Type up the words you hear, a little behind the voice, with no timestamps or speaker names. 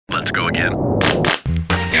Let's go again.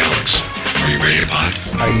 Alex, are you ready to pod?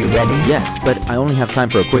 Are you ready? Yes, but I only have time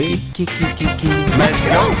for a quickie. Let's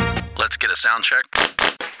go. Let's get a sound check.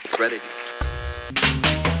 Ready.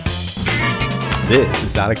 This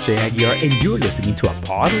is Alex J. Aguiar, and you're listening to a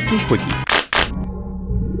Pod or Two Quickie.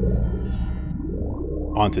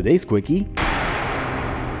 On today's Quickie,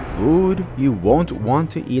 food you won't want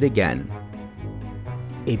to eat again.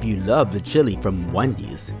 If you love the chili from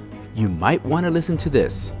Wendy's, you might want to listen to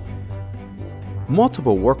this.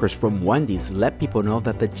 Multiple workers from Wendy's let people know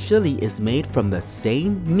that the chili is made from the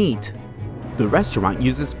same meat the restaurant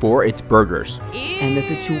uses for its burgers. And the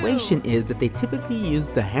situation is that they typically use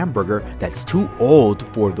the hamburger that's too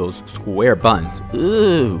old for those square buns.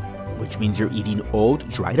 Ooh, which means you're eating old,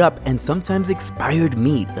 dried up, and sometimes expired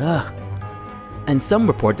meat. Ugh. And some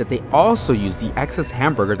report that they also use the excess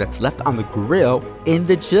hamburger that's left on the grill in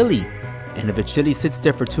the chili. And if the chili sits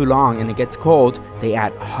there for too long and it gets cold, they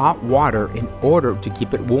add hot water in order to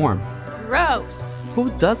keep it warm. Gross. Who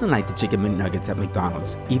doesn't like the chicken McNuggets at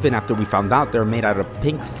McDonald's? Even after we found out they're made out of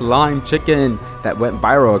pink slime chicken that went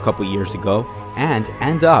viral a couple years ago and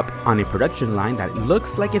end up on a production line that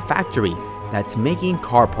looks like a factory that's making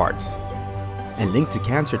car parts. And linked to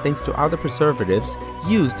cancer thanks to all the preservatives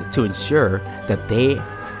used to ensure that they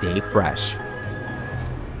stay fresh.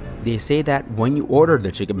 They say that when you order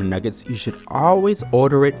the chicken McNuggets, you should always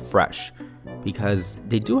order it fresh because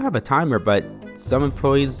they do have a timer, but some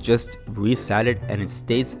employees just reset it and it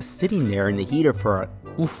stays sitting there in the heater for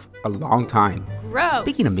a long time. Gross.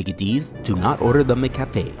 Speaking of Mickey D's, do not order them at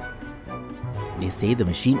McCafe. They say the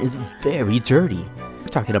machine is very dirty.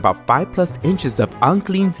 We're talking about 5+ inches of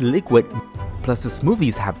unclean liquid, plus the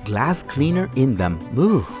smoothies have glass cleaner in them.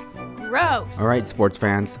 Ooh. Gross. Alright, sports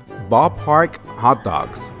fans, ballpark hot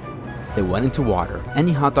dogs. They went into water.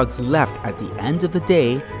 Any hot dogs left at the end of the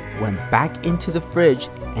day went back into the fridge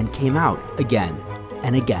and came out again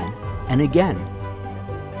and again and again.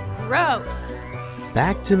 Gross.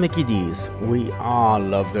 Back to Mickey D's. We all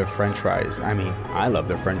love their french fries. I mean, I love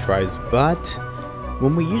their french fries, but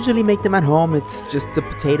when we usually make them at home, it's just the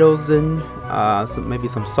potatoes and maybe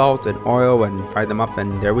some salt and oil and fry them up,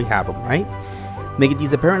 and there we have them, right? Mickey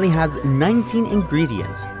D's apparently has 19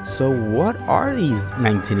 ingredients. So what are these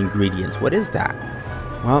 19 ingredients? What is that?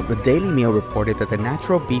 Well, the Daily Mail reported that the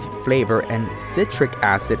natural beef flavor and citric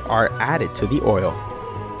acid are added to the oil,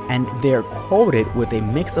 and they're coated with a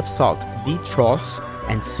mix of salt, dextrose,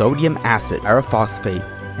 and sodium acid, pyrophosphate,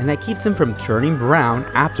 and that keeps them from turning brown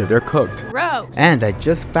after they're cooked. Gross. And I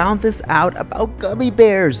just found this out about gummy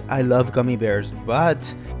bears. I love gummy bears,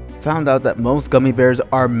 but found out that most gummy bears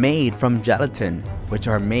are made from gelatin, which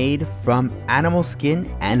are made from animal skin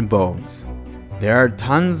and bones. There are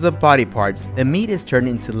tons of body parts. The meat is turned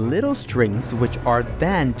into little strings, which are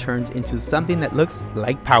then turned into something that looks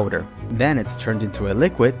like powder. Then it's turned into a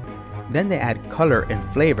liquid. Then they add color and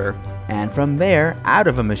flavor. And from there, out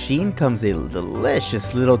of a machine comes a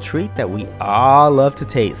delicious little treat that we all love to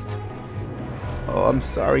taste. Oh, I'm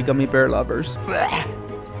sorry, gummy bear lovers.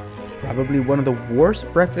 Probably one of the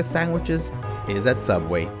worst breakfast sandwiches is at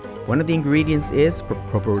Subway. One of the ingredients is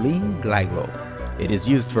propylene glycol. It is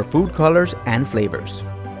used for food colors and flavors.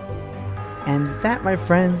 And that, my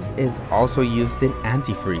friends, is also used in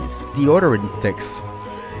antifreeze, deodorant sticks.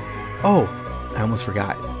 Oh, I almost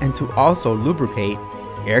forgot. And to also lubricate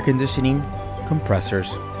air conditioning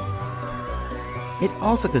compressors. It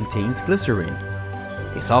also contains glycerin,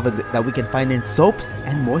 a solvent that we can find in soaps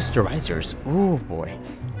and moisturizers. Oh boy.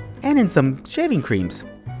 And in some shaving creams.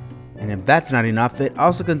 And if that's not enough, it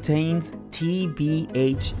also contains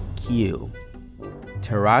TBHQ.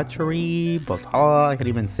 Tertiary butylate, I can't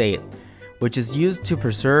even say it, which is used to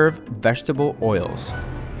preserve vegetable oils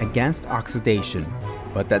against oxidation.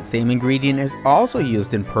 But that same ingredient is also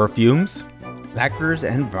used in perfumes, lacquers,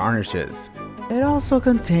 and varnishes. It also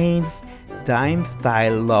contains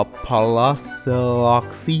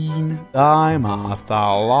dimethylpolosiloxane.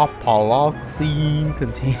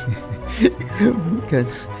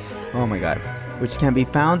 Oh my god, which can be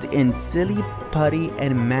found in silly putty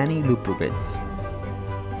and many lubricants.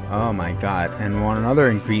 Oh my god, and one other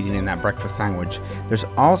ingredient in that breakfast sandwich, there's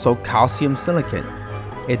also calcium silicate.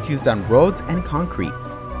 It's used on roads and concrete.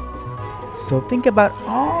 So think about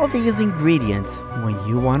all these ingredients when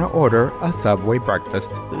you want to order a Subway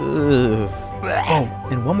breakfast. Ugh. Oh,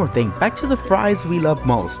 and one more thing, back to the fries we love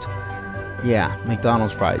most. Yeah,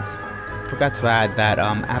 McDonald's fries. Forgot to add that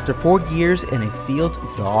after 4 years in a sealed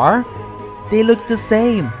jar, they look the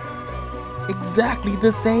same. Exactly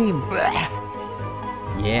the same.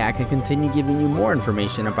 Yeah, I can continue giving you more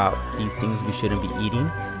information about these things we shouldn't be eating,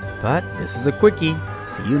 but this is a quickie.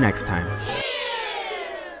 See you next time.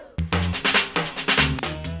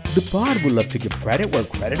 The pod would love to give credit where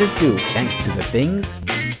credit is due, thanks to The Things,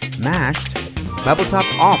 Mashed,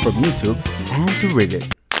 Leveltop Off from YouTube, and to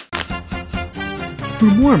Rivet. For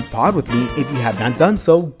more on Pod With Me, if you have not done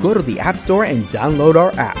so, go to the App Store and download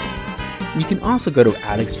our app. You can also go to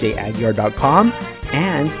alexjaguiar.com,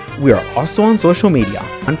 and we are also on social media.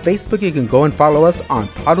 On Facebook, you can go and follow us on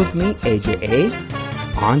Pod With Me,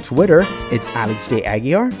 AJA. On Twitter, it's Alex J.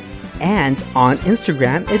 Aguiar. And on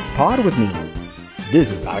Instagram, it's Pod With Me. This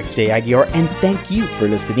is Alex J. Aguiar, and thank you for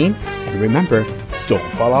listening. And remember, don't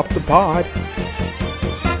fall off the pod.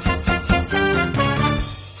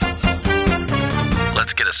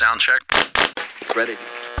 Let's get a sound check. Ready.